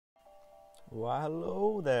Well,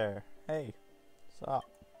 hello there. Hey, what's up?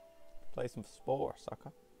 Play some Spore,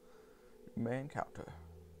 sucker. You may encounter.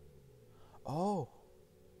 Oh.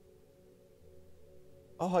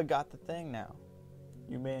 Oh, I got the thing now.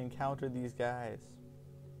 You may encounter these guys.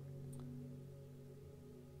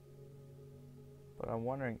 But I'm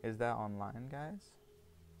wondering, is that online, guys?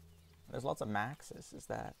 There's lots of maxes. Is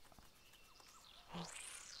that...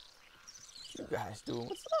 You guys doing?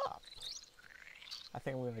 What's up? I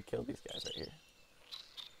think I'm gonna kill these guys right here.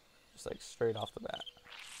 Just like straight off the bat.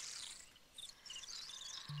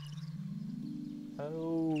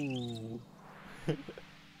 Oh.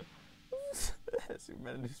 As you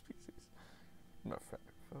met a new species. No friend,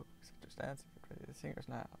 folks. Just dancing. Get ready. The singers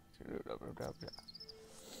now.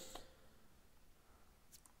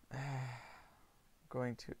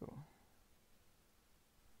 Going to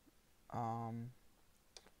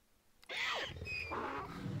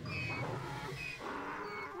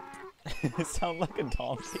sound like a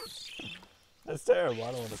donkey. That's terrible.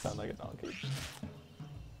 I don't want to sound like a donkey.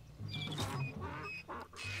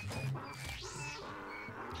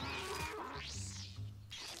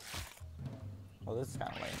 Oh, this is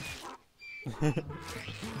kind of lame.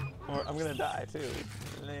 Or I'm gonna die too.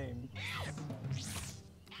 Lame.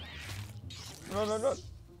 No, no, no.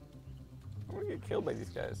 I'm gonna get killed by these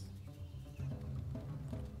guys.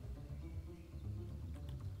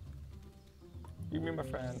 You be my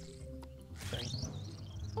friend. Thing.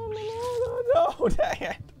 Oh no, no, no, dang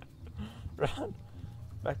it. Run.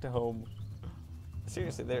 Back to home.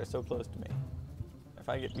 Seriously, they are so close to me. If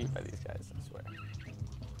I get beat by these guys, I swear.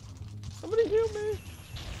 Somebody heal me.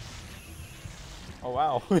 Oh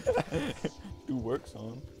wow. Do work,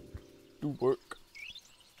 son. Do work.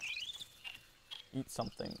 Eat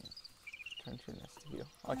something. Turn to your nest to heal.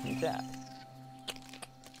 Oh, I can eat that.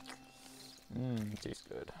 Tastes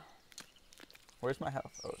good. Where's my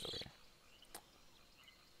health? Oh, it's over here.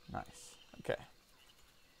 Nice. Okay.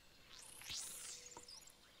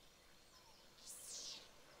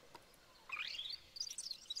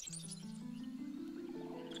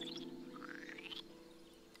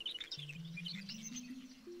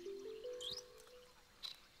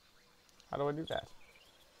 How do I do that?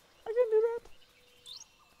 I can do that.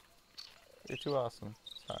 You're too awesome.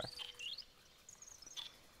 Sorry.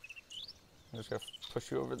 I'm just gonna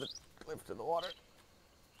push you over the cliff to the water.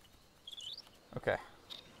 Okay.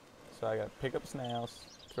 So I gotta pick up snails,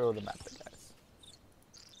 throw them at the guys.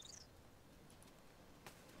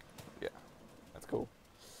 Yeah, that's cool.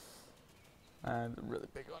 And a really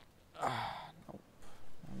big one. Nope.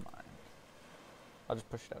 Never mind. I'll just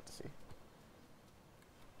push it out to sea.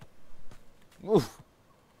 Oof!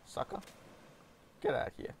 Sucker. Get out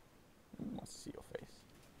of here. Who wants to see your face?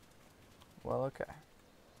 Well, okay.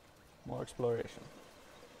 More exploration.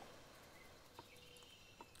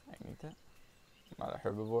 I can eat that. I'm not a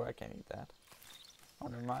herbivore, I can't eat that. Oh,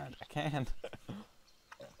 never mind, I can.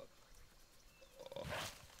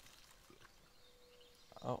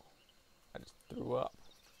 Oh, I just threw up.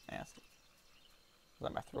 Nasty. Was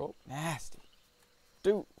that my throat? Nasty.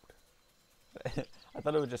 Dude. I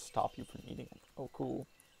thought it would just stop you from eating it. Oh, cool.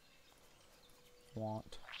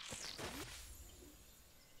 Want.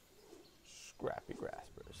 Scrappy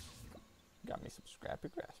graspers. Got me some scrappy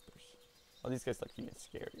graspers. Oh, these guys look even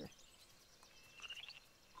scarier.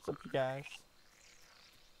 What's up, you guys?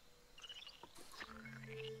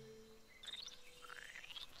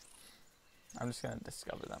 I'm just gonna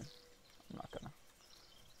discover them. I'm not gonna.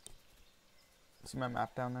 See my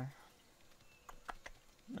map down there?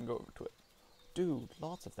 I'm gonna go over to it. Dude,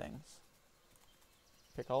 lots of things.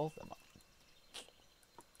 Pick all of them up.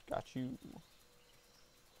 Got you.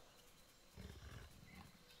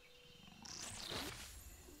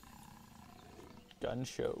 Gun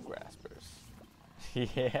show graspers.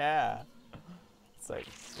 Yeah. It's like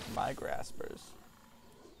my graspers.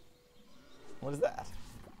 What is that?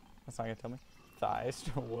 That's not gonna tell me. Thighs.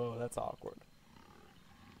 Whoa, that's awkward.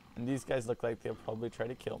 And these guys look like they'll probably try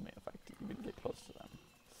to kill me if I even get close to them.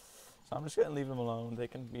 So I'm just gonna leave them alone. They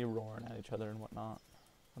can be roaring at each other and whatnot.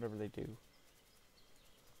 Whatever they do.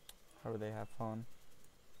 However they have fun.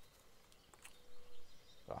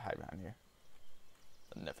 I'll hide behind here.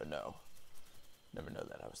 They'll never know. Never know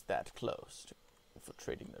that I was that close to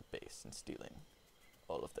infiltrating their base and stealing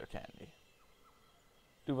all of their candy.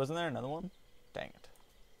 Dude, wasn't there another one? Dang it.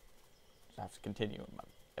 I have to continue in my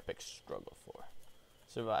epic struggle for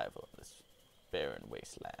survival in this barren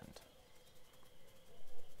wasteland.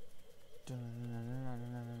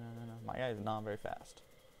 My guy is not very fast.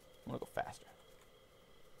 I'm gonna go faster.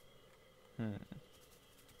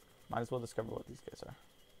 Might as well discover what these guys are.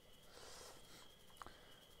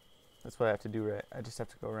 That's what I have to do, right? I just have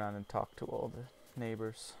to go around and talk to all the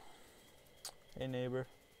neighbors. Hey, neighbor.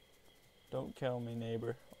 Don't kill me,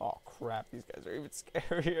 neighbor. Oh, crap. These guys are even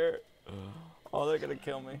scarier. Oh, they're gonna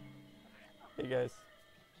kill me. Hey, guys.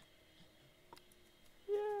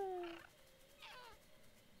 Yeah.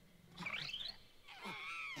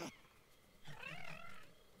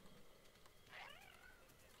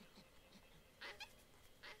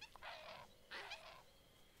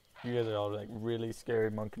 You guys are all like really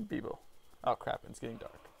scary monkey people. Oh crap, it's getting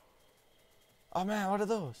dark. Oh man, what are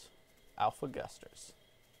those? Alpha gusters.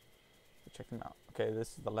 Check them out. Okay, this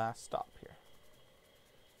is the last stop here.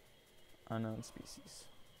 Unknown species.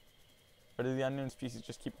 Or do the unknown species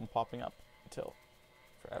just keep on popping up until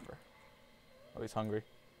forever? Oh, he's hungry.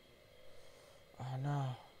 Oh no.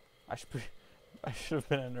 I should have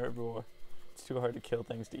been an herbivore. It's too hard to kill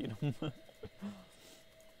things to eat them.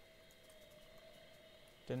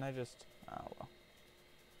 Didn't I just... Oh, well.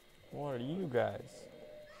 What are you guys?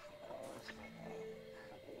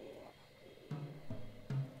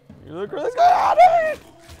 You look really scared!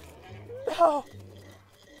 No!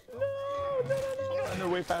 No! And they're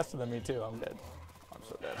way faster than me, too. I'm dead. I'm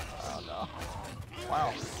so dead. Oh, no.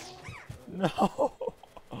 Wow. No!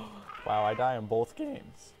 Wow, I die in both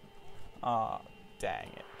games. Aw, dang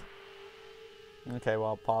it. Okay, well,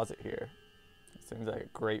 I'll pause it here. This seems like a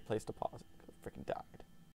great place to pause it. I freaking died.